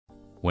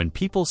When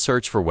people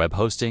search for web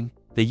hosting,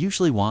 they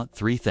usually want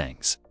three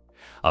things: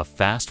 a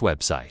fast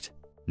website,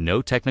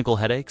 no technical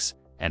headaches,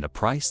 and a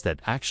price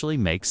that actually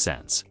makes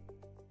sense.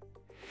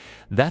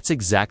 That's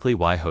exactly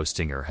why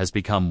Hostinger has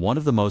become one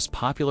of the most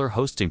popular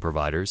hosting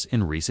providers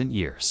in recent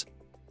years.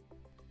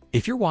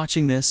 If you're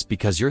watching this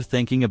because you're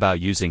thinking about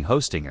using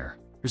Hostinger,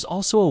 there's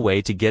also a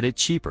way to get it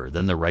cheaper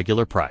than the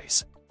regular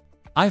price.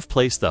 I've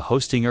placed the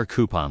Hostinger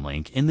coupon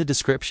link in the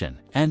description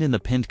and in the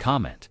pinned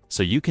comment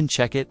so you can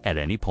check it at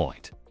any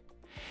point.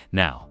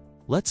 Now,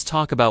 let's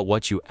talk about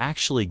what you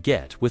actually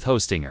get with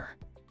Hostinger.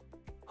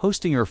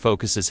 Hostinger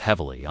focuses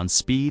heavily on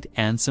speed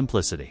and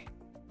simplicity.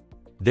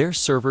 Their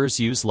servers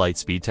use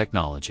Lightspeed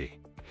technology,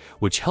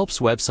 which helps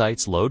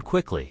websites load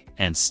quickly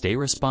and stay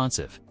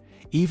responsive,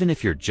 even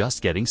if you're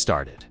just getting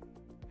started.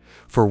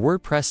 For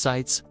WordPress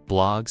sites,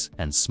 blogs,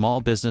 and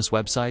small business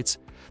websites,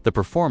 the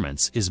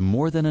performance is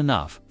more than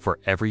enough for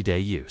everyday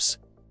use.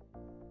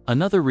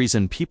 Another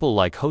reason people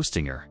like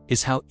Hostinger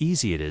is how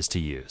easy it is to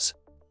use.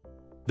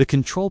 The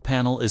control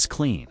panel is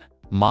clean,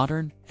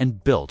 modern,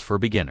 and built for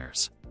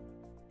beginners.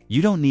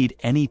 You don't need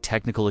any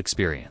technical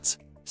experience.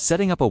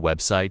 Setting up a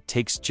website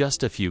takes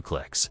just a few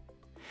clicks.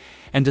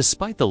 And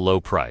despite the low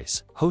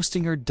price,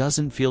 Hostinger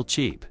doesn't feel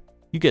cheap.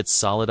 You get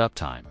solid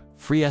uptime,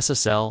 free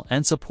SSL,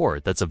 and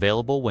support that's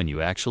available when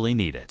you actually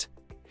need it.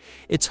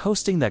 It's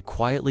hosting that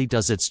quietly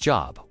does its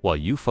job while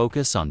you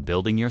focus on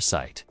building your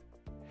site.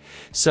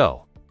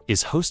 So,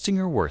 is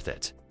Hostinger worth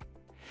it?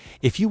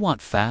 If you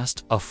want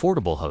fast,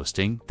 affordable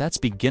hosting that's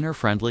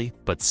beginner-friendly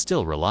but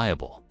still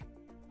reliable,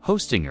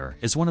 Hostinger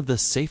is one of the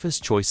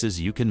safest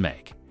choices you can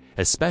make,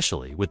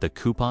 especially with the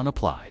coupon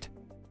applied.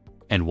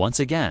 And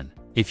once again,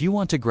 if you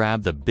want to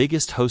grab the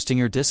biggest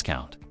Hostinger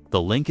discount,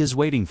 the link is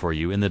waiting for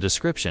you in the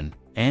description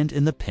and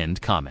in the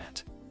pinned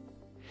comment.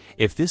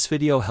 If this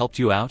video helped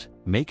you out,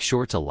 make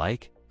sure to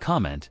like,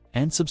 comment,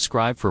 and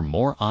subscribe for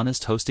more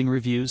honest hosting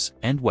reviews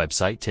and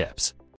website tips.